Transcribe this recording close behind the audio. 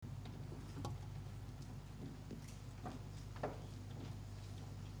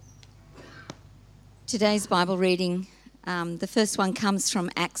Today's Bible reading, the first one comes from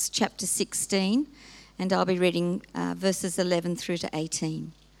Acts chapter 16, and I'll be reading verses 11 through to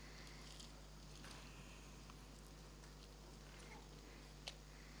 18.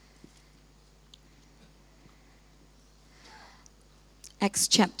 Acts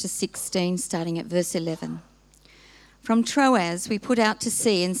chapter 16, starting at verse 11. From Troas we put out to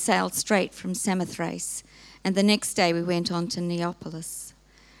sea and sailed straight from Samothrace, and the next day we went on to Neapolis.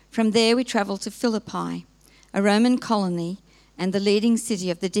 From there we travelled to Philippi, a Roman colony and the leading city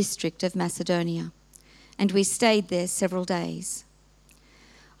of the district of Macedonia, and we stayed there several days.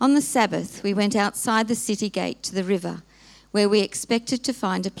 On the Sabbath we went outside the city gate to the river, where we expected to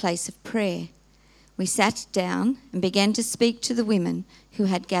find a place of prayer. We sat down and began to speak to the women who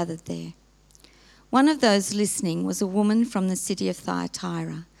had gathered there. One of those listening was a woman from the city of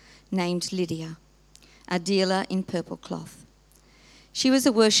Thyatira named Lydia, a dealer in purple cloth. She was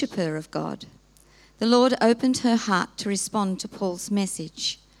a worshipper of God. The Lord opened her heart to respond to Paul's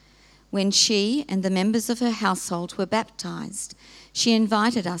message. When she and the members of her household were baptized, she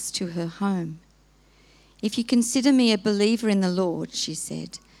invited us to her home. "If you consider me a believer in the Lord," she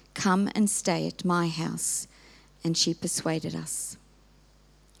said, "come and stay at my house." And she persuaded us.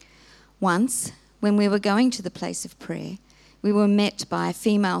 Once, when we were going to the place of prayer, we were met by a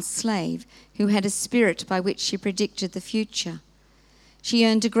female slave who had a spirit by which she predicted the future. She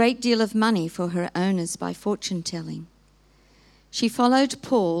earned a great deal of money for her owners by fortune-telling. She followed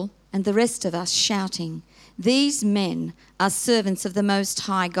Paul and the rest of us shouting, "These men are servants of the Most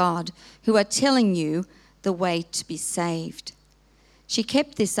High God who are telling you the way to be saved." She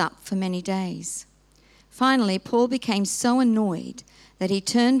kept this up for many days. Finally, Paul became so annoyed that he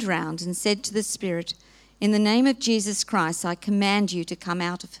turned round and said to the spirit, "In the name of Jesus Christ, I command you to come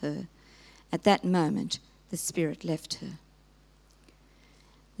out of her." At that moment, the spirit left her.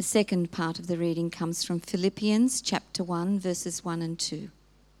 The second part of the reading comes from Philippians chapter 1, verses 1 and 2.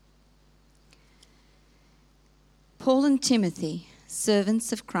 Paul and Timothy,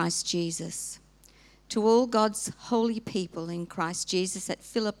 servants of Christ Jesus, to all God's holy people in Christ Jesus at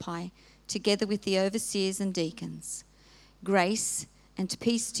Philippi, together with the overseers and deacons, grace and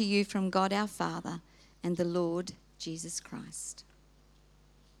peace to you from God our Father and the Lord Jesus Christ.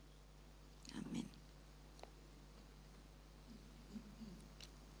 Amen.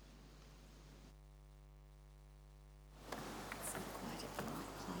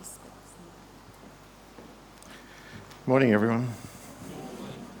 Morning, everyone.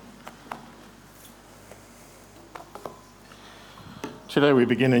 Today we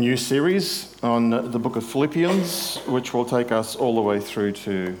begin a new series on the book of Philippians, which will take us all the way through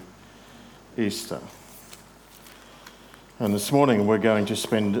to Easter. And this morning we're going to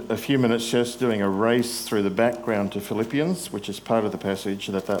spend a few minutes just doing a race through the background to Philippians, which is part of the passage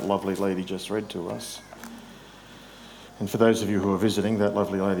that lovely lady just read to us. And for those of you who are visiting, that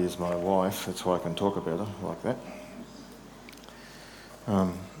lovely lady is my wife. That's why I can talk about her like that.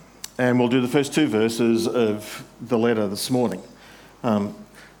 And we'll do the first two verses of the letter this morning.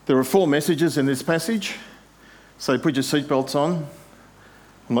 There are four messages in this passage, so put your seatbelts on.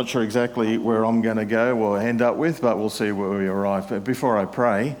 I'm not sure exactly where I'm going to go or end up with, but we'll see where we arrive. But before I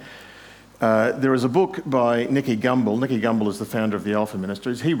pray, there is a book by Nicky Gumbel. Nicky Gumbel is the founder of the Alpha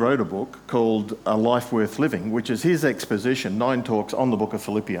Ministries. He wrote a book called A Life Worth Living, which is his exposition, 9 talks on the book of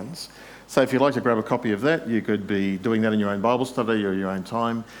Philippians. So if you'd like to grab a copy of that, you could be doing that in your own Bible study or your own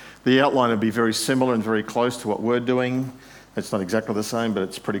time. The outline would be very similar and very close to what we're doing. It's not exactly the same, but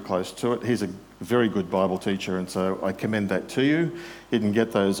it's pretty close to it. He's a very good Bible teacher, and so I commend that to you. You can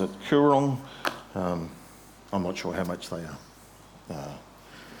get those at Koorong. I'm not sure how much they are.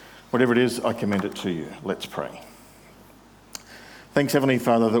 Whatever it is, I commend it to you. Let's pray. Thanks, Heavenly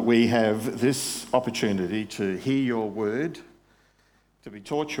Father, that we have this opportunity to hear your word, to be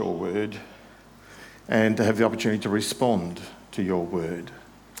taught your word, and to have the opportunity to respond to your word.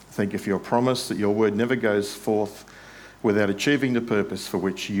 Thank you for your promise that your word never goes forth without achieving the purpose for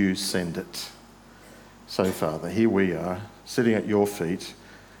which you send it. So, Father, here we are, sitting at your feet,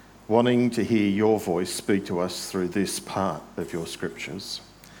 wanting to hear your voice speak to us through this part of your scriptures.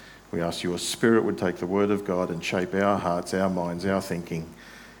 We ask your Spirit would take the word of God and shape our hearts, our minds, our thinking,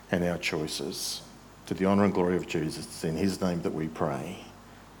 and our choices. To the honour and glory of Jesus, it's in his name that we pray.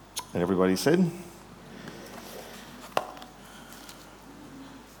 And everybody said?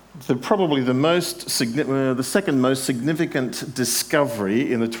 Probably the second most significant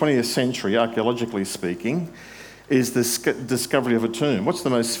discovery in the 20th century, archaeologically speaking, is the discovery of a tomb. What's the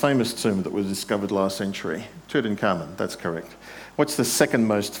most famous tomb that was discovered last century? Tutankhamun, that's correct. What's the second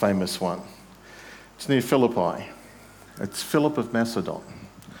most famous one? It's near Philippi. It's Philip of Macedon.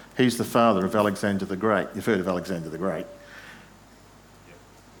 He's the father of Alexander the Great. You've heard of Alexander the Great.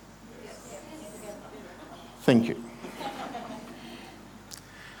 Thank you.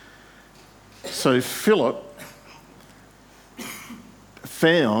 So Philip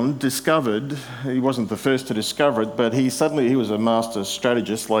discovered, he wasn't the first to discover it, but he was a master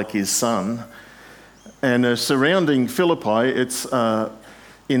strategist like his son. And surrounding Philippi, it's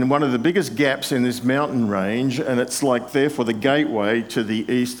in one of the biggest gaps in this mountain range, and it's like therefore the gateway to the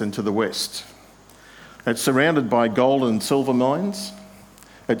east and to the west. It's surrounded by gold and silver mines.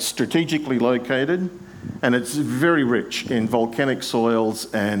 It's strategically located, and it's very rich in volcanic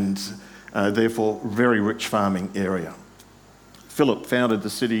soils and therefore very rich farming area. Philip founded the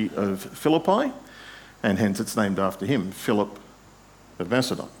city of Philippi, and hence it's named after him, Philip of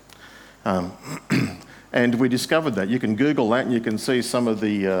Macedon. And we discovered that. You can Google that and you can see some of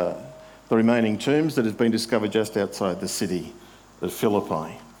the remaining tombs that have been discovered just outside the city of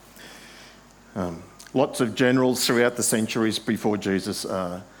Philippi. Lots of generals throughout the centuries before Jesus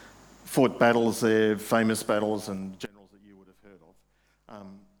fought battles there, famous battles and generals that you would have heard of.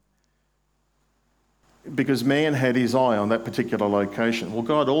 Because man had his eye on that particular location. Well,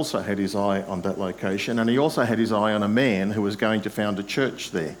 God also had his eye on that location, and he also had his eye on a man who was going to found a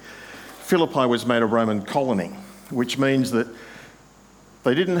church there. Philippi was made a Roman colony, which means that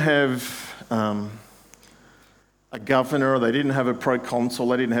they didn't have a governor, they didn't have a proconsul,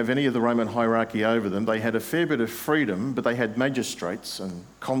 they didn't have any of the Roman hierarchy over them. They had a fair bit of freedom, but they had magistrates and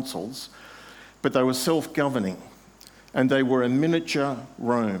consuls, but they were self-governing, and they were a miniature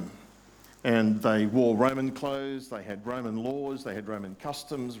Rome. And they wore Roman clothes, they had Roman laws, they had Roman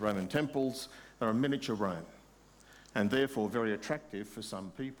customs, Roman temples. They were a miniature Rome, and therefore very attractive for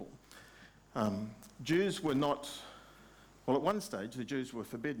some people. Jews were not, well, at one stage the Jews were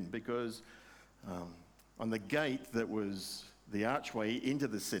forbidden because on the gate that was the archway into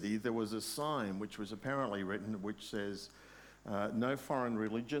the city, there was a sign which was apparently written which says, no foreign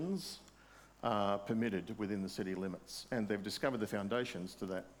religions are permitted within the city limits. And they've discovered the foundations to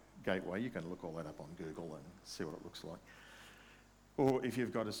that gateway. You can look all that up on Google and see what it looks like. Or if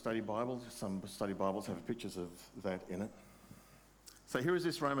you've got a study Bible, some study Bibles have pictures of that in it. So here is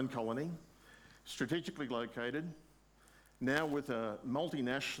this Roman colony, strategically located, now with a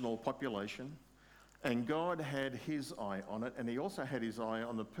multinational population, and God had his eye on it, and he also had his eye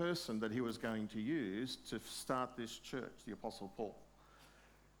on the person that he was going to use to start this church, the Apostle Paul.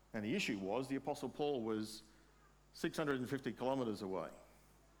 And the issue was the Apostle Paul was 650 kilometres away.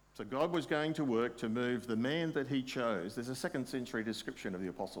 So God was going to work to move the man that he chose. There's a 2nd century description of the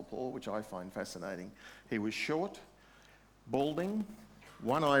Apostle Paul, which I find fascinating. He was short, balding,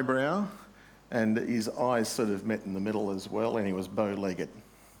 one eyebrow, and his eyes sort of met in the middle as well, and he was bow-legged.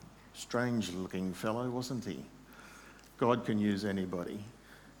 Strange-looking fellow, wasn't he? God can use anybody.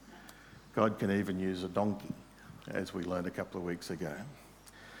 God can even use a donkey, as we learned a couple of weeks ago.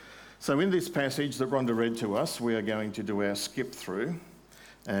 So in this passage that Rhonda read to us, we are going to do our skip through.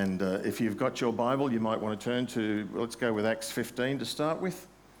 And if you've got your Bible, you might want to turn to, let's go with Acts 15 to start with,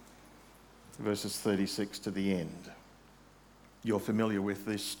 verses 36 to the end. You're familiar with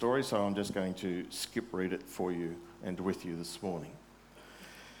this story, so I'm just going to skip read it for you and with you this morning.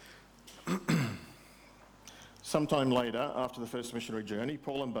 Sometime later, after the first missionary journey,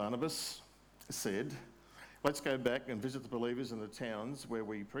 Paul and Barnabas said, let's go back and visit the believers in the towns where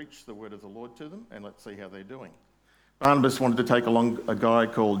we preach the word of the Lord to them, and let's see how they're doing. Barnabas wanted to take along a guy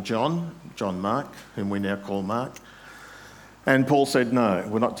called John Mark, whom we now call Mark. And Paul said, no,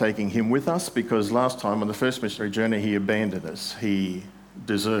 we're not taking him with us because last time on the first missionary journey he abandoned us. He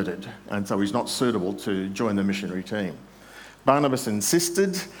deserted, and so he's not suitable to join the missionary team. Barnabas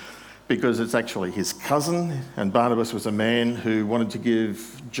insisted because it's actually his cousin, and Barnabas was a man who wanted to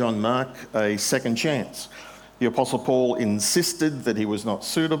give John Mark a second chance. The Apostle Paul insisted that he was not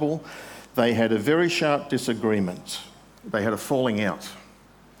suitable. They had a very sharp disagreement. They had a falling out.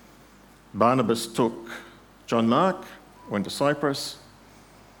 Barnabas took John Mark, went to Cyprus.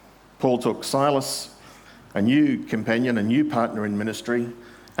 Paul took Silas, a new companion, a new partner in ministry,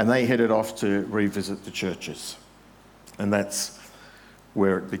 and they headed off to revisit the churches. And that's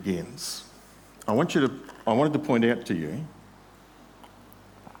where it begins. I wanted to point out to you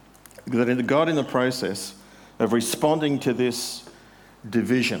that God, in the process of responding to this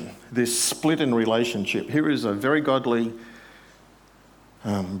division, this split in relationship, here is a very godly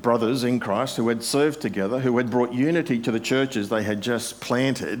brothers in Christ who had served together, who had brought unity to the churches they had just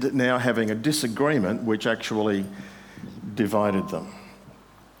planted, now having a disagreement which actually divided them.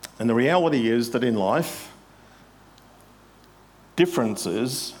 And the reality is that in life,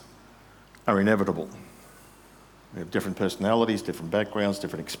 differences are inevitable. We have different personalities, different backgrounds,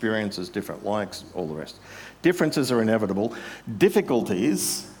 different experiences, different likes, all the rest. Differences are inevitable.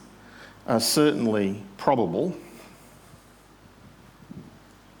 Difficulties are certainly probable.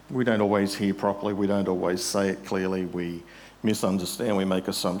 We don't always hear properly, we don't always say it clearly, we misunderstand, we make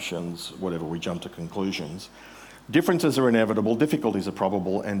assumptions, whatever, we jump to conclusions. Differences are inevitable, difficulties are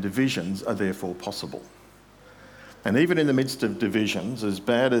probable, and divisions are therefore possible. And even in the midst of divisions, as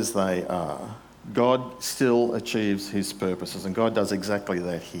bad as they are, God still achieves his purposes, and God does exactly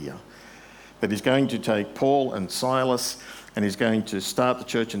that here. That he's going to take Paul and Silas and he's going to start the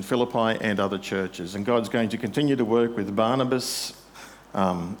church in Philippi and other churches. And God's going to continue to work with Barnabas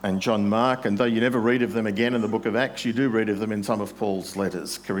and John Mark, and though you never read of them again in the book of Acts, you do read of them in some of Paul's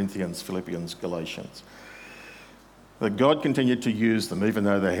letters, Corinthians, Philippians, Galatians. That God continued to use them even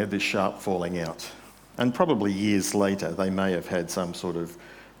though they had this sharp falling out. And probably years later, they may have had some sort of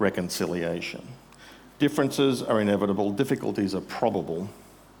reconciliation. Differences are inevitable, difficulties are probable,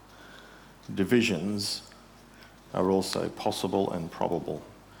 divisions are also possible and probable,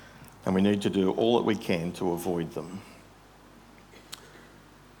 and we need to do all that we can to avoid them.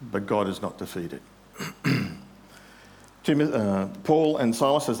 But God is not defeated. Paul and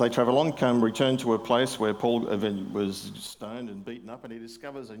Silas, as they travel on, return to a place where Paul was stoned and beaten up, and he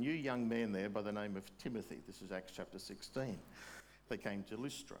discovers a new young man there by the name of Timothy. This is Acts chapter 16. They came to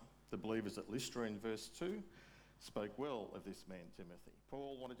Lystra. The believers at Lystra in verse 2 spoke well of this man Timothy.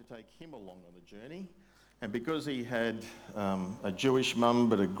 Paul wanted to take him along on the journey, and because he had a Jewish mum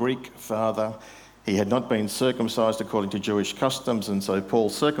but a Greek father, he had not been circumcised according to Jewish customs, and so Paul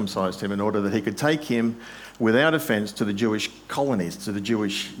circumcised him in order that he could take him without offence to the Jewish colonies, to the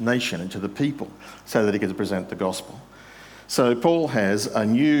Jewish nation and to the people, so that he could present the gospel. So Paul has a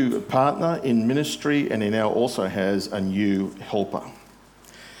new partner in ministry, and he now also has a new helper.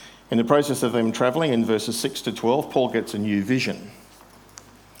 In the process of them travelling, in verses 6 to 12, Paul gets a new vision.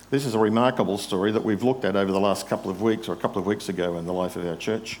 This is a remarkable story that we've looked at over the last couple of weeks, or a couple of weeks ago in the life of our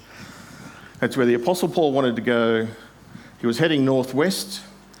church. It's where the Apostle Paul wanted to go. He was heading northwest,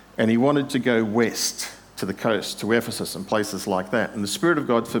 and he wanted to go west to the coast, to Ephesus and places like that. And the Spirit of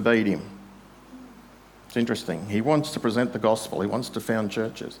God forbade him. It's interesting. He wants to present the gospel. He wants to found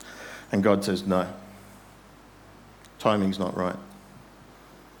churches. And God says, no. Timing's not right.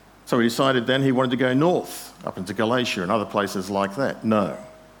 So he decided then he wanted to go north, up into Galatia and other places like that. No.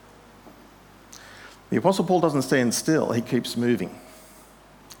 The Apostle Paul doesn't stand still. He keeps moving.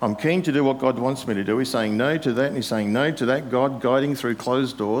 I'm keen to do what God wants me to do. He's saying no to that, and he's saying no to that, God guiding through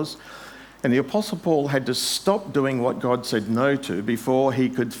closed doors. And the Apostle Paul had to stop doing what God said no to before he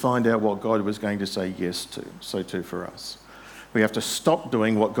could find out what God was going to say yes to. So too for us. We have to stop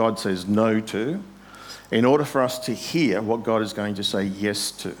doing what God says no to in order for us to hear what God is going to say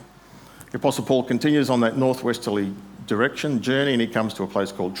yes to. The Apostle Paul continues on that northwesterly journey, and he comes to a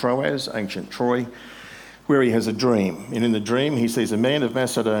place called Troas, ancient Troy, where he has a dream. And in the dream, he sees a man of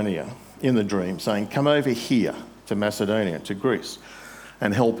Macedonia in the dream saying, come over here to Macedonia, to Greece,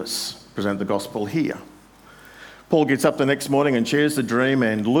 and help us present the gospel here. Paul gets up the next morning and shares the dream,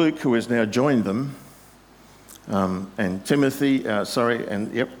 and Luke, who has now joined them, and Timothy,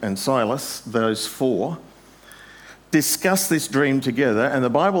 and Silas, those four, discuss this dream together, and the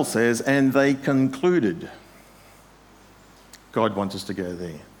Bible says, and they concluded, God wants us to go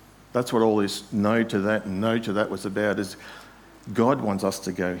there. That's what all this no to that and no to that was about, is God wants us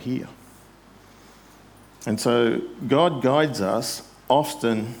to go here. And so God guides us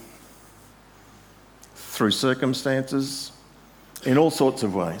often through circumstances in all sorts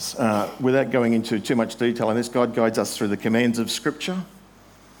of ways. Without going into too much detail on this, God guides us through the commands of Scripture.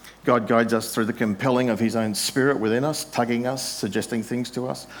 God guides us through the compelling of his own Spirit within us, tugging us, suggesting things to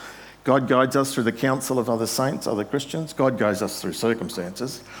us. God guides us through the counsel of other saints, other Christians. God guides us through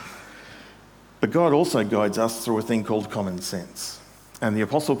circumstances. But God also guides us through a thing called common sense. And the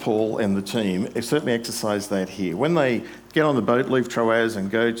Apostle Paul and the team certainly exercise that here. When they get on the boat, leave Troas and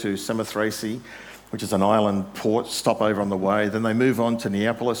go to Samothrace, which is an island port, stop over on the way, then they move on to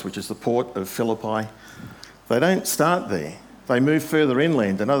Neapolis, which is the port of Philippi. They don't start there. They move further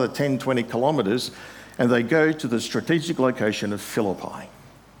inland, another 10, 20 kilometres, and they go to the strategic location of Philippi.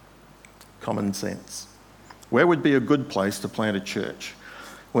 Common sense. Where would be a good place to plant a church?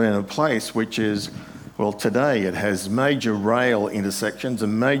 Well, in a place which is, well, today it has major rail intersections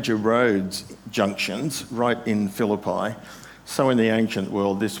and major roads junctions right in Philippi. So in the ancient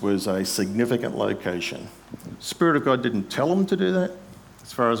world, this was a significant location. Spirit of God didn't tell them to do that.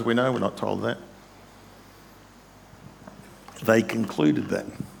 As far as we know, we're not told that. They concluded that.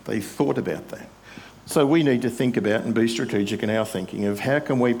 They thought about that. So we need to think about and be strategic in our thinking of how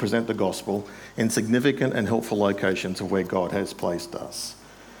can we present the gospel in significant and helpful locations of where God has placed us,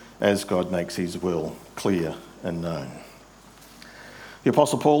 as God makes his will clear and known. The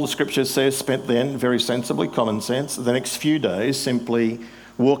Apostle Paul, the scripture says, spent then, very sensibly, common sense, the next few days simply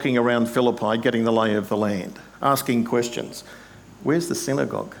walking around Philippi, getting the lay of the land, asking questions. Where's the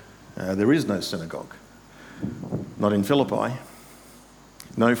synagogue? There is no synagogue. Not in Philippi.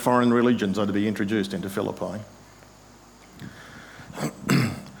 No foreign religions are to be introduced into Philippi.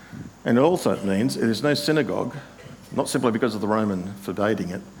 And also it means there's no synagogue, not simply because of the Roman forbidding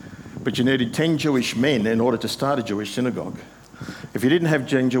it, but you needed 10 Jewish men in order to start a Jewish synagogue. If you didn't have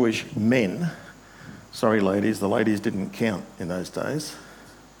 10 Jewish men, sorry ladies, the ladies didn't count in those days.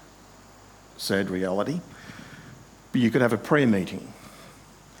 Sad reality. But you could have a prayer meeting.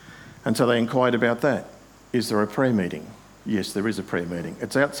 And so they inquired about that. Is there a prayer meeting? Yes, there is a prayer meeting.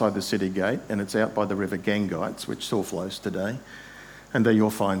 It's outside the city gate and it's out by the river Gangites, which still flows today. And there you'll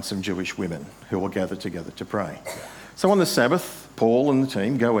find some Jewish women who will gather together to pray. So on the Sabbath, Paul and the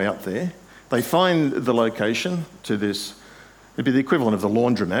team go out there. They find the location to this, it'd be the equivalent of the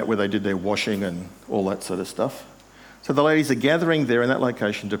laundromat where they did their washing and all that sort of stuff. So the ladies are gathering there in that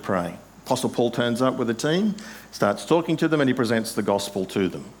location to pray. Apostle Paul turns up with a team, starts talking to them, and he presents the gospel to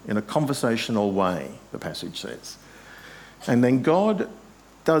them in a conversational way, the passage says. And then God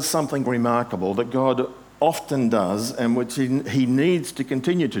does something remarkable that God often does and which he needs to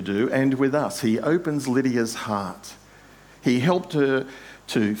continue to do, and with us. He opens Lydia's heart. He helped her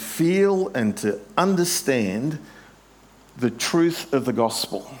to feel and to understand the truth of the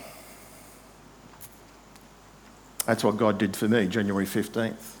gospel. That's what God did for me, January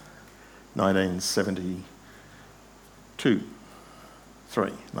 15th,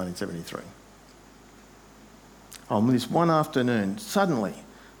 1973. On this one afternoon, suddenly,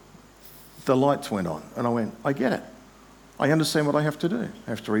 the lights went on and I went, I get it. I understand what I have to do. I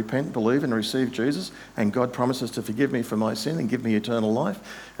have to repent, believe and receive Jesus, and God promises to forgive me for my sin and give me eternal life,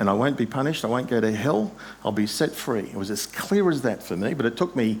 and I won't be punished, I won't go to hell, I'll be set free. It was as clear as that for me, but it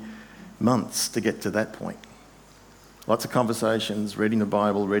took me months to get to that point. Lots of conversations, reading the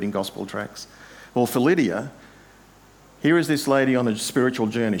Bible, reading gospel tracts. Well, for Lydia, here is this lady on a spiritual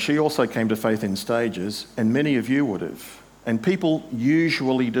journey. She also came to faith in stages, and many of you would have. And people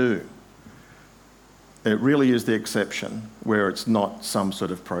usually do. It really is the exception where it's not some sort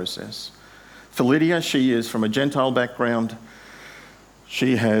of process. For Lydia, she is from a Gentile background.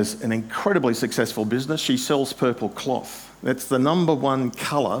 She has an incredibly successful business. She sells purple cloth. That's the number one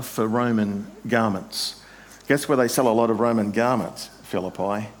colour for Roman garments. Guess where they sell a lot of Roman garments?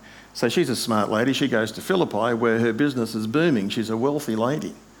 Philippi. So she's a smart lady. She goes to Philippi where her business is booming. She's a wealthy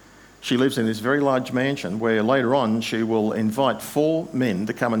lady. She lives in this very large mansion where later on she will invite 4 men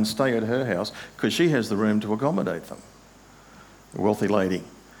to come and stay at her house because she has the room to accommodate them. A wealthy lady.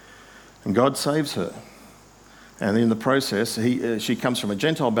 And God saves her. And in the process, she comes from a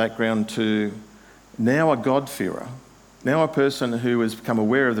Gentile background to now a God-fearer. Now a person who has become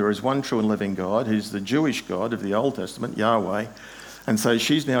aware of there is one true and living God, who's the Jewish God of the Old Testament, Yahweh. And so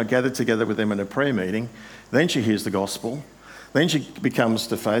she's now gathered together with them in a prayer meeting. Then she hears the gospel. Then she becomes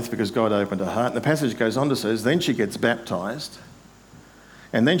to faith because God opened her heart. And the passage goes on to say, then she gets baptised.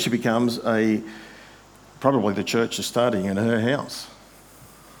 And then she becomes probably the church is starting in her house.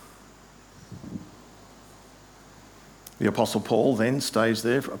 The Apostle Paul then stays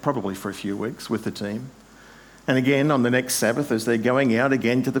there probably for a few weeks with the team. And again, on the next Sabbath, as they're going out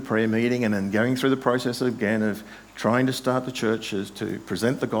again to the prayer meeting and then going through the process again of trying to start the churches to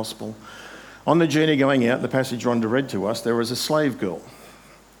present the gospel, on the journey going out, the passage Rhonda read to us, there was a slave girl.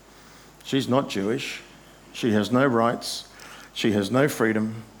 She's not Jewish. She has no rights. She has no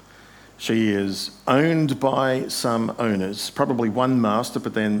freedom. She is owned by some owners, probably one master,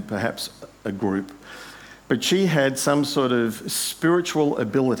 but then perhaps a group. But she had some sort of spiritual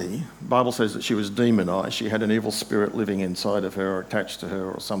ability. The Bible says that she was demonized. She had an evil spirit living inside of her or attached to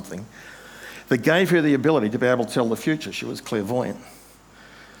her or something that gave her the ability to be able to tell the future. She was clairvoyant.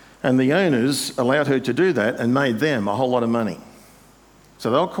 And the owners allowed her to do that and made them a whole lot of money. So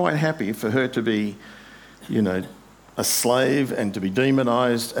they were quite happy for her to be, a slave and to be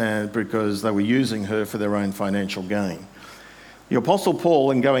demonized because they were using her for their own financial gain. The Apostle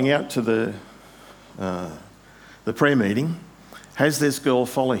Paul, in going out to the prayer meeting, has this girl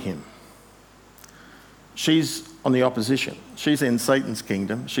follow him. She's on the opposition. She's in Satan's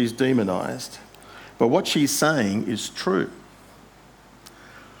kingdom. She's demonized. But what she's saying is true.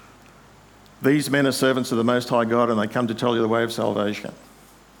 These men are servants of the Most High God and they come to tell you the way of salvation.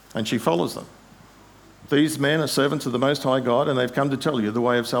 And she follows them. These men are servants of the Most High God, and they've come to tell you the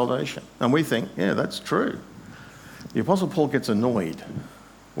way of salvation. And we think, yeah, that's true. The Apostle Paul gets annoyed.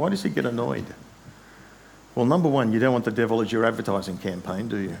 Why does he get annoyed? Well, number one, you don't want the devil as your advertising campaign,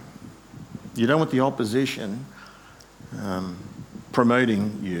 do you? You don't want the opposition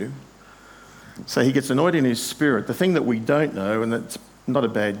promoting you. So he gets annoyed in his spirit. The thing that we don't know, and that's not a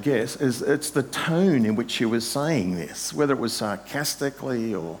bad guess, is it's the tone in which he was saying this. Whether it was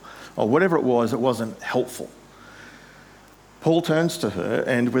sarcastically or whatever it wasn't helpful. Paul turns to her,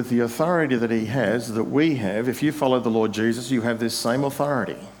 and with the authority that he has, that we have, if you follow the Lord Jesus, you have this same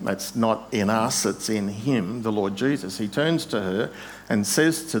authority. That's not in us, it's in him, the Lord Jesus. He turns to her and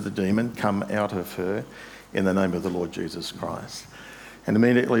says to the demon, "Come out of her in the name of the Lord Jesus Christ." And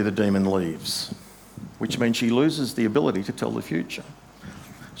immediately the demon leaves, which means she loses the ability to tell the future.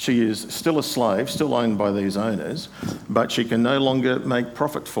 She is still a slave, still owned by these owners, but she can no longer make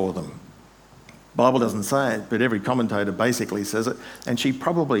profit for them. The Bible doesn't say it, but every commentator basically says it, and she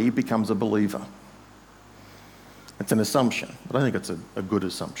probably becomes a believer. It's an assumption, but I think it's a good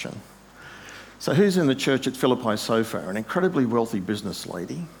assumption. So who's in the church at Philippi so far? An incredibly wealthy business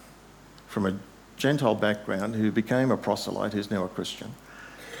lady from a Gentile background who became a proselyte, who's now a Christian,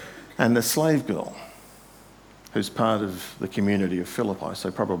 and the slave girl who's part of the community of Philippi, so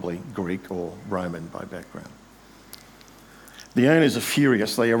probably Greek or Roman by background. The owners are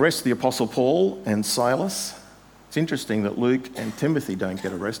furious. They arrest the Apostle Paul and Silas. It's interesting that Luke and Timothy don't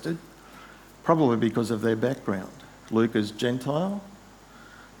get arrested, probably because of their background. Luke is Gentile,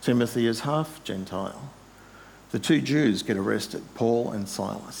 Timothy is half Gentile. The two Jews get arrested, Paul and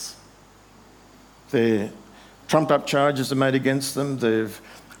Silas. Their trumped-up charges are made against them. They've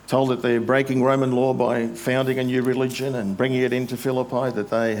told that they're breaking Roman law by founding a new religion and bringing it into Philippi, that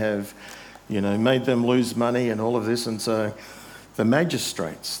they have, made them lose money and all of this. And so the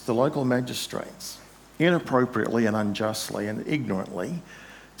magistrates, the local magistrates, inappropriately and unjustly and ignorantly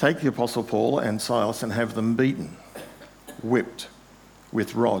take the Apostle Paul and Silas and have them beaten, whipped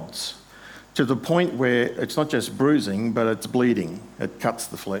with rods, to the point where it's not just bruising, but it's bleeding. It cuts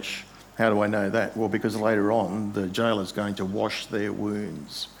the flesh. How do I know that? Well, because later on, the jailer's going to wash their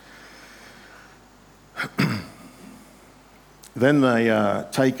wounds. Then they are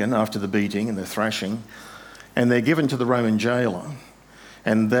taken after the beating and the thrashing, and they're given to the Roman jailer.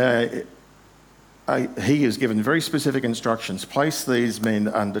 And he is given very specific instructions. Place these men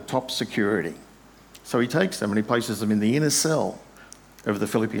under top security. So he takes them and he places them in the inner cell of the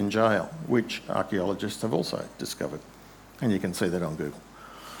Philippian jail, which archaeologists have also discovered. And you can see that on Google.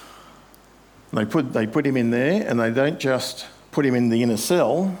 They put him in there, and they don't just put him in the inner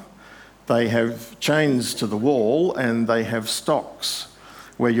cell. They have chains to the wall, and they have stocks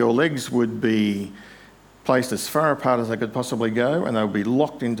where your legs would be placed as far apart as they could possibly go, and they would be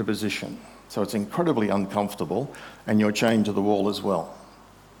locked into position. So it's incredibly uncomfortable, and you're chained to the wall as well,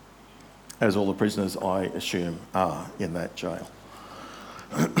 as all the prisoners, I assume, are in that jail.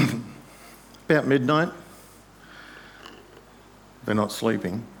 About midnight, they're not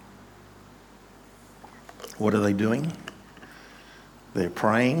sleeping. What are they doing? They're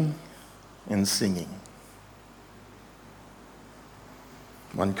praying and singing.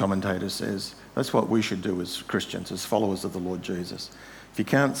 One commentator says, that's what we should do as Christians, as followers of the Lord Jesus. If you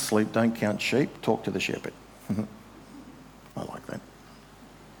can't sleep, don't count sheep, talk to the shepherd. I like that.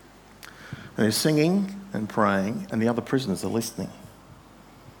 And they're singing and praying, and the other prisoners are listening.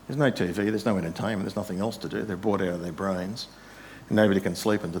 There's no TV, there's no entertainment, there's nothing else to do. They're bored out of their brains. And nobody can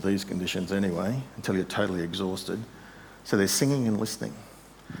sleep under these conditions anyway, until you're totally exhausted. So they're singing and listening.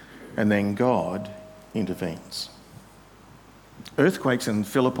 And then God intervenes. Earthquakes in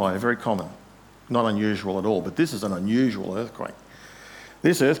Philippi are very common. Not unusual at all, but this is an unusual earthquake.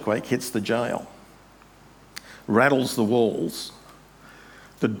 This earthquake hits the jail, rattles the walls.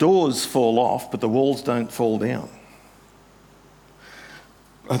 The doors fall off, but the walls don't fall down.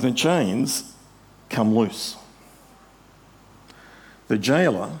 And the chains come loose. The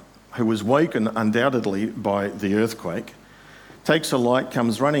jailer, who was wakened undoubtedly by the earthquake, takes a light,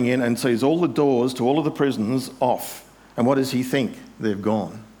 comes running in and sees all the doors to all of the prisoners off. And what does he think? They've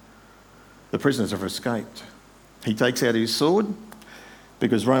gone. The prisoners have escaped. He takes out his sword,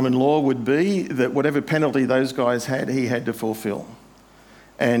 because Roman law would be that whatever penalty those guys had, he had to fulfill.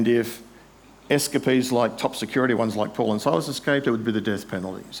 And if escapees like top security ones like Paul and Silas escaped, it would be the death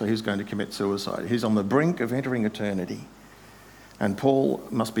penalty. So he's going to commit suicide. He's on the brink of entering eternity. And Paul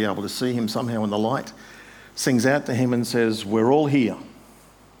must be able to see him somehow in the light, sings out to him and says, we're all here.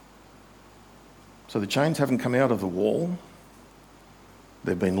 So the chains haven't come out of the wall.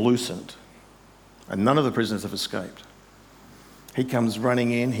 They've been loosened. And none of the prisoners have escaped. He comes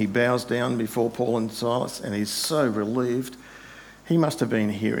running in, he bows down before Paul and Silas, and he's so relieved. He must have been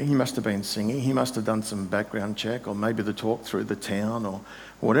hearing, he must have been singing, he must have done some background check, or maybe the talk through the town, or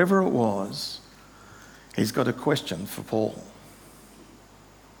whatever it was. He's got a question for Paul.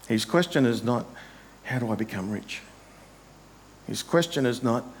 His question is not, how do I become rich? His question is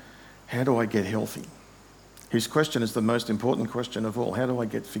not, how do I get healthy? His question is the most important question of all. How do I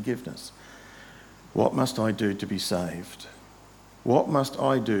get forgiveness? What must I do to be saved? What must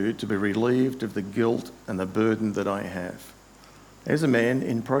I do to be relieved of the guilt and the burden that I have? There's a man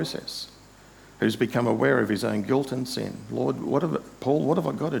in process who's become aware of his own guilt and sin. Lord, Paul, what have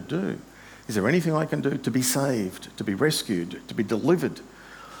I got to do? Is there anything I can do to be saved, to be rescued, to be delivered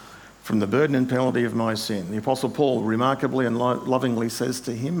from the burden and penalty of my sin? The Apostle Paul remarkably and lovingly says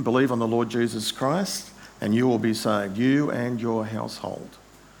to him, believe on the Lord Jesus Christ and you will be saved, you and your household.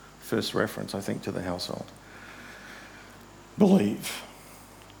 First reference, I think, to the household. Believe,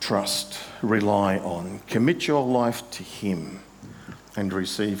 trust, rely on, commit your life to him and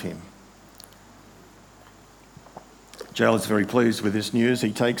receive him. Jael is very pleased with this news.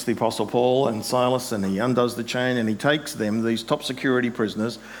 He takes the Apostle Paul and Silas and he undoes the chain and he takes them, these top security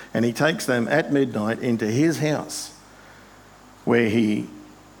prisoners, and he takes them at midnight into his house where he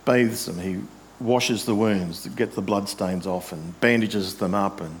bathes them. He washes the wounds, gets the blood stains off and bandages them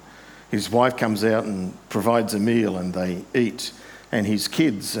up, and his wife comes out and provides a meal and they eat. And his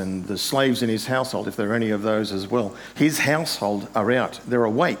kids and the slaves in his household, if there are any of those as well, his household are out. They're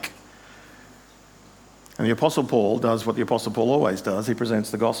awake. And the Apostle Paul does what the Apostle Paul always does. He presents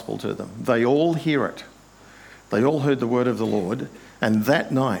the gospel to them. They all hear it. They all heard the word of the Lord. And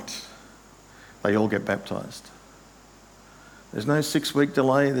that night, they all get baptized. There's no 6-week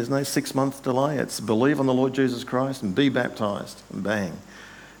delay. There's no 6-month delay. It's believe on the Lord Jesus Christ and be baptized. And bang,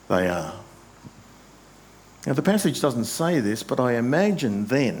 they are. Now, the passage doesn't say this, but I imagine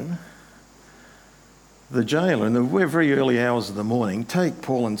then the jailer, in the very early hours of the morning, take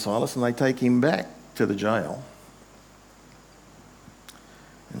Paul and Silas and they take him back to the jail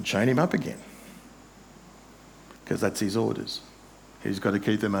and chain him up again, because that's his orders. He's got to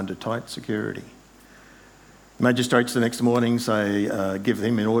keep them under tight security. Magistrates the next morning say, give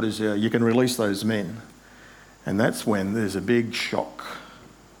him in orders, you can release those men. And that's when there's a big shock.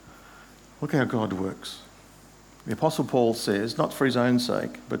 Look how God works. The Apostle Paul says, not for his own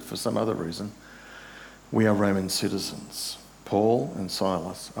sake, but for some other reason, we are Roman citizens. Paul and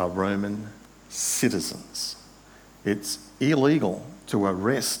Silas are Roman citizens. It's illegal to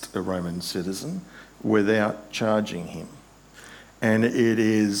arrest a Roman citizen without charging him. And it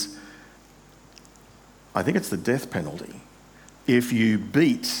is, I think it's the death penalty, if you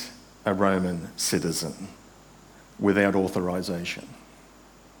beat a Roman citizen without authorisation.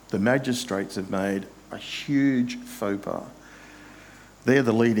 The magistrates have made a huge faux pas. They're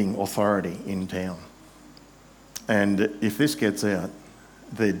the leading authority in town. And if this gets out,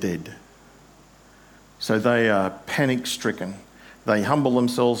 they're dead. So they are panic-stricken. They humble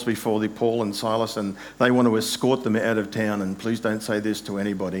themselves before the Paul and Silas and they want to escort them out of town, and please don't say this to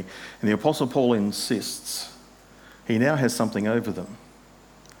anybody. And the Apostle Paul insists. He now has something over them.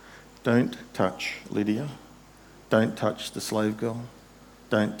 Don't touch Lydia. Don't touch the slave girl.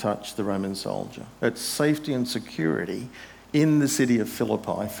 Don't touch the Roman soldier. It's safety and security in the city of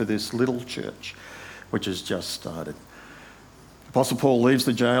Philippi for this little church, which has just started. Apostle Paul leaves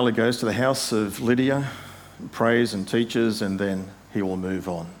the jail, he goes to the house of Lydia, prays and teaches, and then he will move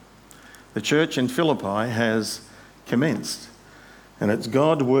on. The church in Philippi has commenced, and it's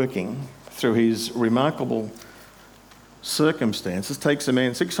God working through his remarkable circumstances. Takes a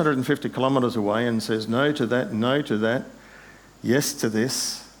man 650 kilometres away and says no to that, yes to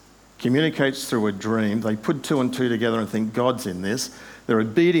this, communicates through a dream. They put 2 and 2 together and think God's in this. They're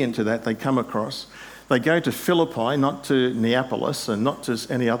obedient to that. They come across. They go to Philippi, not to Neapolis and not to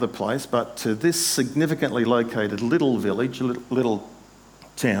any other place, but to this significantly located little village, little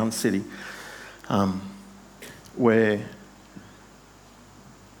town, city, where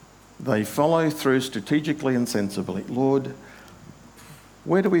they follow through strategically and sensibly. Lord,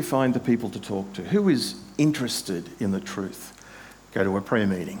 where do we find the people to talk to? Who is interested in the truth? Go to a prayer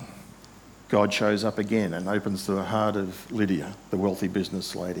meeting. God shows up again and opens the heart of Lydia, the wealthy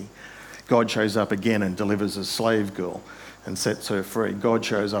business lady. God shows up again and delivers a slave girl and sets her free. God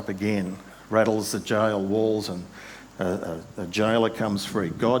shows up again, rattles the jail walls, and a jailer comes free.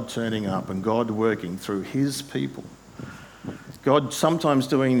 God turning up and God working through his people. God sometimes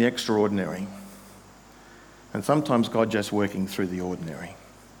doing the extraordinary, and sometimes God just working through the ordinary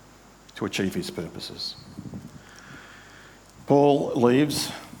to achieve his purposes. Paul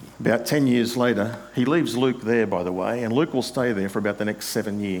leaves About 10 years later, he leaves Luke there, by the way, and Luke will stay there for about the next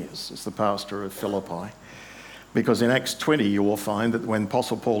 7 years as the pastor of Philippi. Because in Acts 20, you will find that when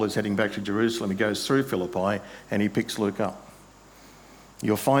Apostle Paul is heading back to Jerusalem, he goes through Philippi and he picks Luke up.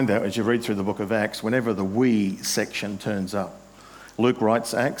 You'll find that as you read through the book of Acts, whenever the we section turns up. Luke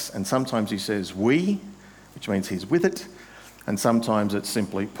writes Acts, and sometimes he says we, which means he's with it, and sometimes it's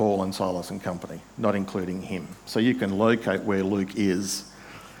simply Paul and Silas and company, not including him. So you can locate where Luke is.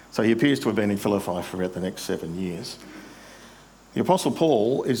 So he appears to have been in Philippi for about the next 7 years. The Apostle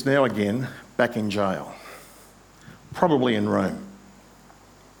Paul is now again back in jail, probably in Rome.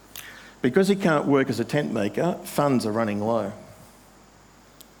 Because he can't work as a tent maker, funds are running low.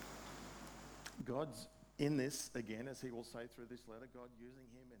 God's in this again, as he will say through this letter, God using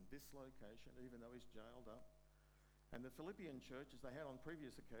him in this location, even though he's jailed up. And the Philippian church, as they had on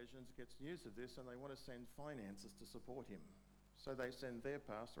previous occasions, gets news of this and they want to send finances to support him. So they send their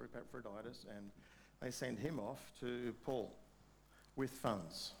pastor, Epaphroditus, and they send him off to Paul with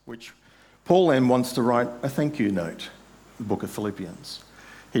funds, which Paul then wants to write a thank you note, the book of Philippians.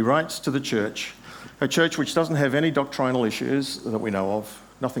 He writes to the church, a church which doesn't have any doctrinal issues that we know of,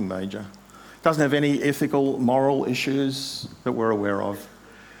 nothing major, doesn't have any ethical, moral issues that we're aware of.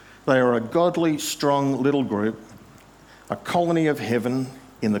 They are a godly, strong little group, a colony of heaven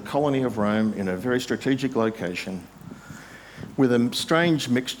in the colony of Rome in a very strategic location, with a strange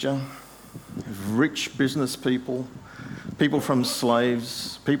mixture of rich business people, people from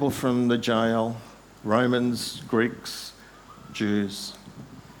slaves, people from the jail, Romans, Greeks, Jews.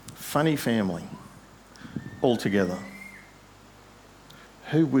 Funny family, all together.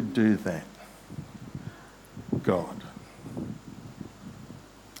 Who would do that? God.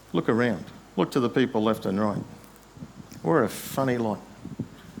 Look around. Look to the people left and right. We're a funny lot.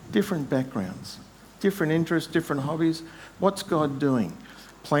 Different backgrounds, different interests, different hobbies. What's God doing?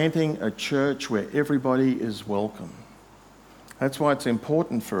 Planting a church where everybody is welcome. That's why it's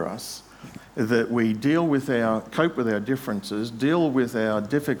important for us that we cope with our differences, deal with our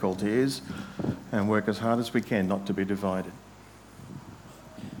difficulties, and work as hard as we can not to be divided.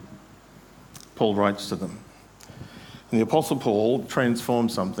 Paul writes to them. And the Apostle Paul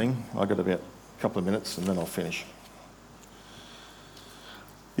transforms something. I've got about a couple of minutes and then I'll finish.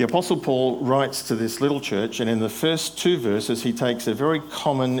 The Apostle Paul writes to this little church, and in the first 2 verses he takes a very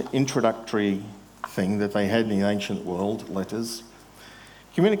common introductory thing that they had in the ancient world, letters.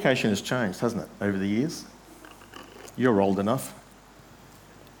 Communication has changed, hasn't it, over the years? You're old enough.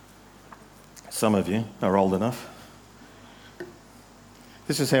 Some of you are old enough.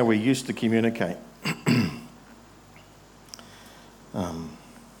 This is how we used to communicate.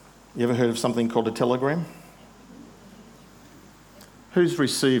 You ever heard of something called a telegram? Who's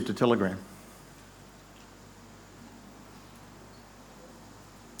received a telegram?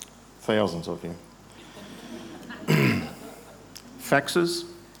 Thousands of you. Faxes?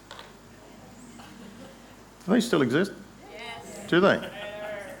 Do they still exist? Yes. Do they?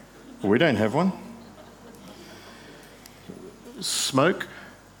 We don't have one. Smoke,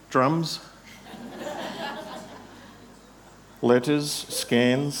 drums, letters,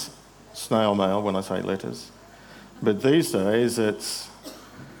 scans, snail mail when I say letters. But these days it's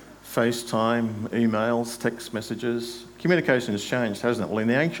FaceTime, emails, text messages. Communication has changed, hasn't it? Well, in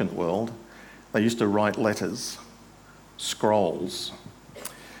the ancient world, they used to write letters, scrolls.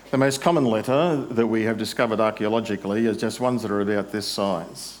 The most common letter that we have discovered archaeologically is just ones that are about this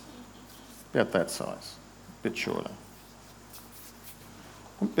size, about that size, a bit shorter,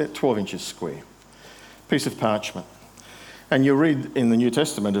 about 12 inches square, piece of parchment. And you read in the New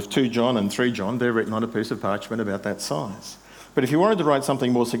Testament of 2 John and 3 John, they're written on a piece of parchment about that size. But if you wanted to write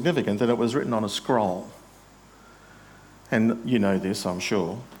something more significant, then it was written on a scroll. And you know this, I'm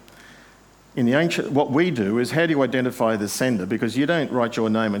sure. In the ancient, what we do is, how do you identify the sender? Because you don't write your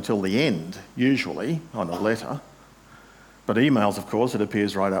name until the end, usually, on a letter. But emails, of course, it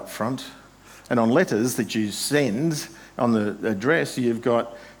appears right up front. And on letters that you send, on the address, you've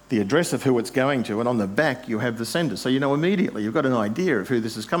got the address of who it's going to, and on the back you have the sender. So you know immediately, you've got an idea of who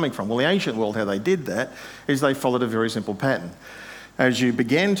this is coming from. Well, the ancient world, how they did that is they followed a very simple pattern. As you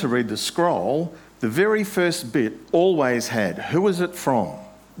began to read the scroll, the very first bit always had, who is it from?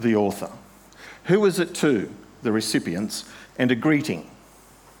 The author. Who is it to? The recipients. And a greeting.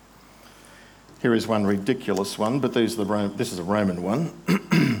 Here is one ridiculous one, but this is a Roman one.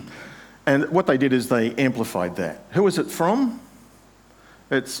 And what they did is they amplified that. Who is it from?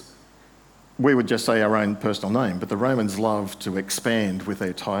 We would just say our own personal name, but the Romans loved to expand with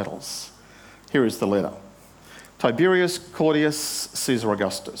their titles. Here is the letter. Tiberius Claudius Caesar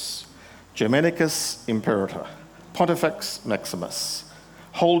Augustus, Germanicus Imperator, Pontifex Maximus,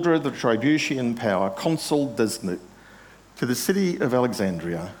 holder of the Tributian power, consul designate to the city of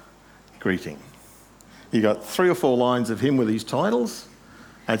Alexandria, greeting. You got 3 or 4 lines of him with his titles.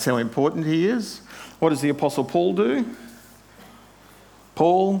 That's how important he is. What does the Apostle Paul do?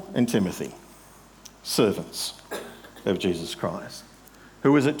 Paul and Timothy, servants of Jesus Christ.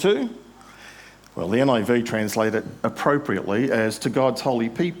 Who is it to? Well, the NIV translate it appropriately as to God's holy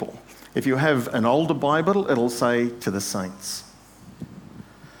people. If you have an older Bible, it'll say to the saints,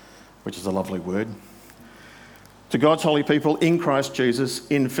 which is a lovely word. To God's holy people in Christ Jesus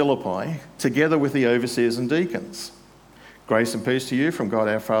in Philippi, together with the overseers and deacons. Grace and peace to you from God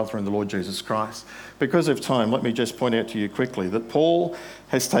our Father and the Lord Jesus Christ. Because of time, let me just point out to you quickly that Paul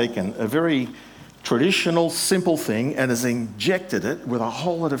has taken a very traditional, simple thing and has injected it with a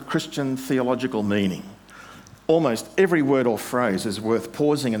whole lot of Christian theological meaning. Almost every word or phrase is worth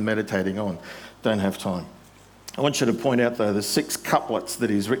pausing and meditating on. Don't have time. I want you to point out, though, the 6 couplets that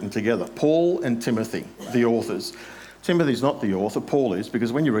he's written together. Paul and Timothy, the authors. Timothy's not the author, Paul is,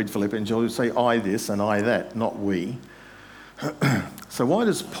 because when you read Philippians, you'll say I this and I that, not we. So why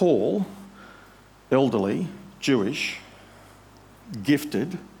does Paul, elderly, Jewish,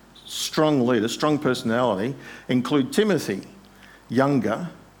 gifted, strong leader, strong personality, include Timothy, younger,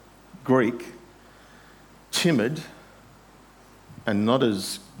 Greek, timid, and not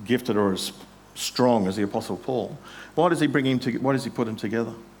as gifted or as strong as the Apostle Paul? Why does he put him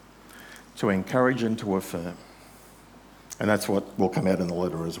together? To encourage and to affirm. And that's what will come out in the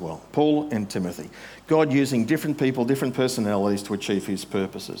letter as well. Paul and Timothy. God using different people, different personalities to achieve his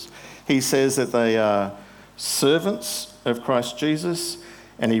purposes. He says that they are servants of Christ Jesus,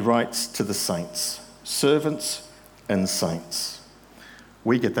 and he writes to the saints. Servants and saints.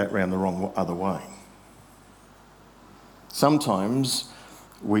 We get that round the wrong other way. Sometimes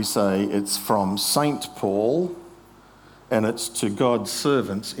we say it's from Saint Paul and it's to God's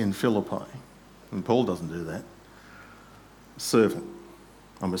servants in Philippi. And Paul doesn't do that. Servant.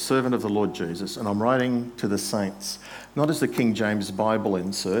 I'm a servant of the Lord Jesus and I'm writing to the saints. Not as the King James Bible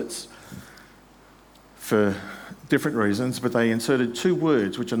inserts for different reasons, but they inserted 2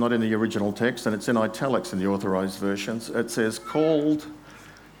 words which are not in the original text, and it's in italics in the authorised versions. It says called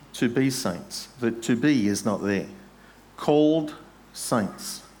to be saints. The to be is not there. Called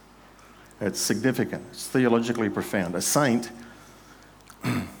saints. It's significant. It's theologically profound. A saint,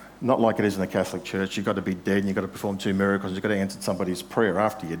 not like it is in the Catholic Church, you've got to be dead and you've got to perform 2 miracles, you've got to answer somebody's prayer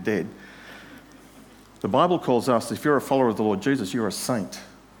after you're dead. The Bible calls us, if you're a follower of the Lord Jesus, you're a saint.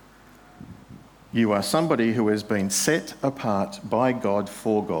 You are somebody who has been set apart by God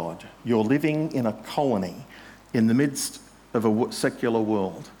for God. You're living in a colony in the midst of a secular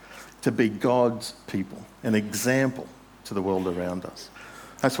world to be God's people, an example to the world around us.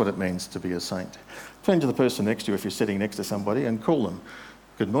 That's what it means to be a saint. Turn to the person next to you if you're sitting next to somebody and call them,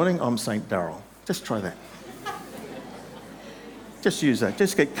 "Good morning, I'm Saint Darryl." Just try that. Just use that.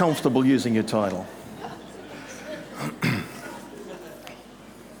 Just get comfortable using your title.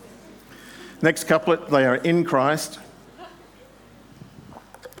 Next couplet, they are in Christ,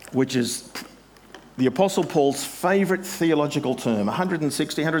 which is the Apostle Paul's favourite theological term.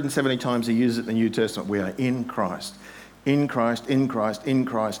 160, 170 times he uses it in the New Testament. We are in Christ. In Christ, in Christ, in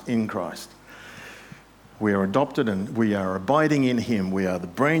Christ, in Christ. We are adopted and we are abiding in him. We are the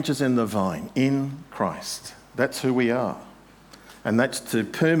branches in the vine, in Christ. That's who we are. And that's to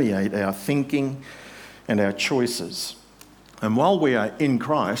permeate our thinking and our choices. And while we are in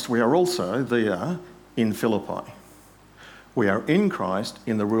Christ, we are also there in Philippi. We are in Christ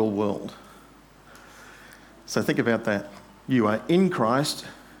in the real world. So think about that. You are in Christ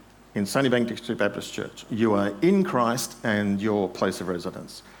in Sunnybank District Baptist Church. You are in Christ and your place of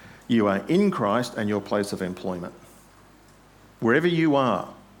residence. You are in Christ and your place of employment. Wherever you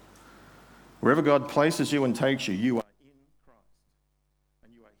are, wherever God places you and takes you, you are in Christ.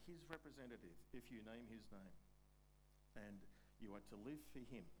 And you are his representative if you name his name. And you are to live for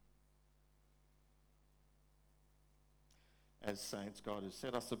him. As saints, God has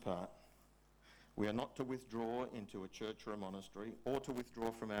set us apart. We are not to withdraw into a church or a monastery or to withdraw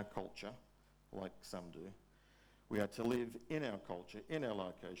from our culture, like some do. We are to live in our culture, in our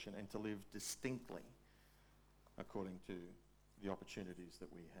location, and to live distinctly according to the opportunities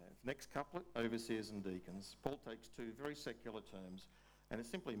that we have. Next couplet, overseers and deacons. Paul takes 2 very secular terms, and it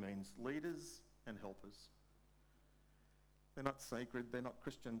simply means leaders and helpers. They're not sacred, they're not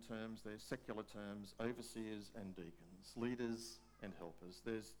Christian terms, they're secular terms, overseers and deacons, leaders and helpers.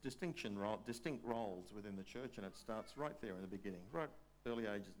 There's distinct roles within the church, and it starts right there in the beginning, right early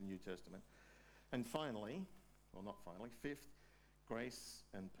ages of the New Testament. And finally, well not finally, 5th, grace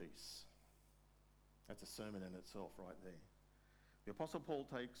and peace. That's a sermon in itself right there. The Apostle Paul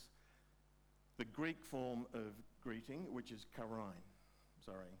takes the Greek form of greeting, which is chairein.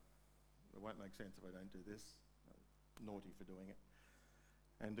 Sorry, it won't make sense if I don't do this. Naughty for doing it.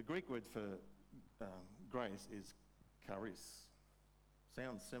 And the Greek word for grace is charis.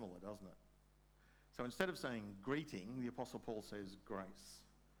 Sounds similar, doesn't it? So instead of saying greeting, the Apostle Paul says grace,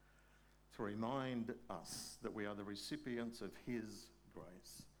 to remind us that we are the recipients of his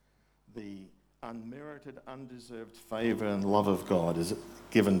grace. The unmerited, undeserved favour and love of God is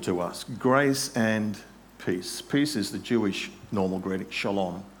given to us. Grace and peace. Peace is the Jewish normal greeting,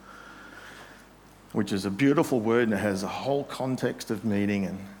 shalom, which is a beautiful word and it has a whole context of meaning,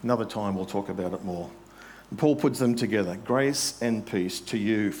 and another time we'll talk about it more. And Paul puts them together. Grace and peace to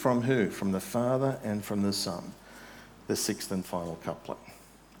you from who? From the Father and from the Son. The sixth and final couplet.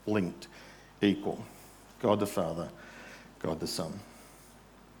 Linked, equal. God the Father, God the Son.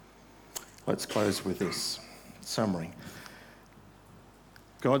 Let's close with this summary.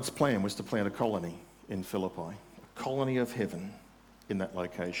 God's plan was to plant a colony in Philippi, a colony of heaven in that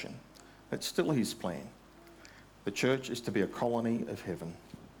location. That's still his plan. The church is to be a colony of heaven.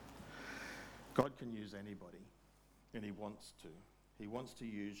 God can use anybody, and he wants to. He wants to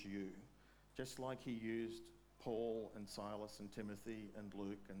use you, just like he used Paul and Silas and Timothy and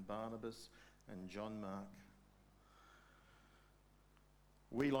Luke and Barnabas and John Mark.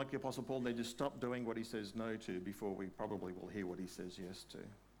 We, like the Apostle Paul, need to stop doing what he says no to before we probably will hear what he says yes to.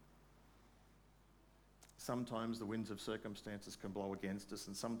 Sometimes the winds of circumstances can blow against us,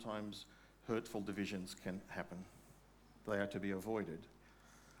 and sometimes hurtful divisions can happen. They are to be avoided.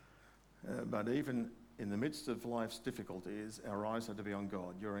 But even in the midst of life's difficulties, our eyes are to be on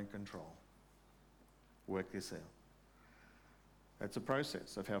God. You're in control. Work this out. That's a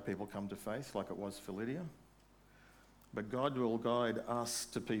process of how people come to faith, like it was for Lydia. But God will guide us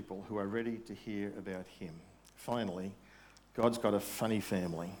to people who are ready to hear about him. Finally, God's got a funny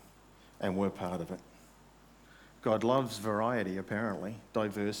family, and we're part of it. God loves variety, apparently,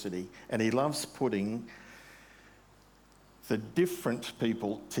 diversity, and he loves putting the different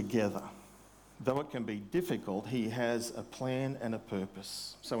people together. Though it can be difficult, he has a plan and a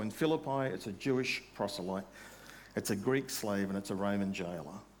purpose. So in Philippi, it's a Jewish proselyte, it's a Greek slave, and it's a Roman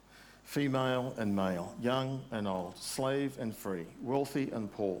jailer. Female and male, young and old, slave and free, wealthy and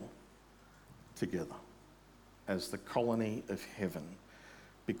poor, together as the colony of heaven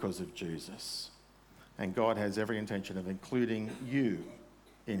because of Jesus. And God has every intention of including you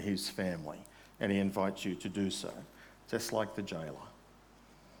in his family, and he invites you to do so, just like the jailer.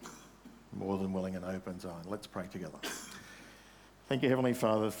 More than willing and open zone. Let's pray together. Thank you, Heavenly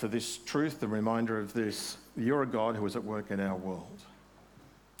Father, for this truth, the reminder of this. You're a God who is at work in our world.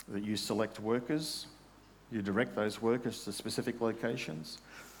 That you select workers, you direct those workers to specific locations,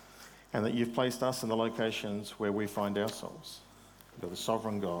 and that you've placed us in the locations where we find ourselves. You're the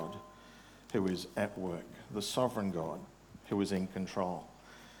sovereign God who is at work, the sovereign God who is in control,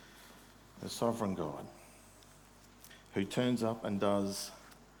 the sovereign God who turns up and does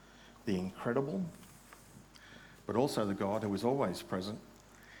the incredible, but also the God who is always present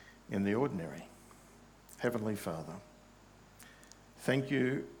in the ordinary. Heavenly Father, thank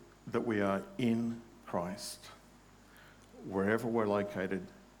you that we are in Christ, wherever we're located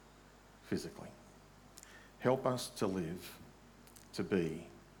physically. Help us to live, to be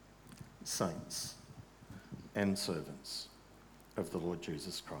saints and servants of the Lord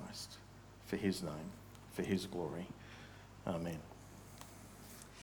Jesus Christ, for his name, for his glory. Amen.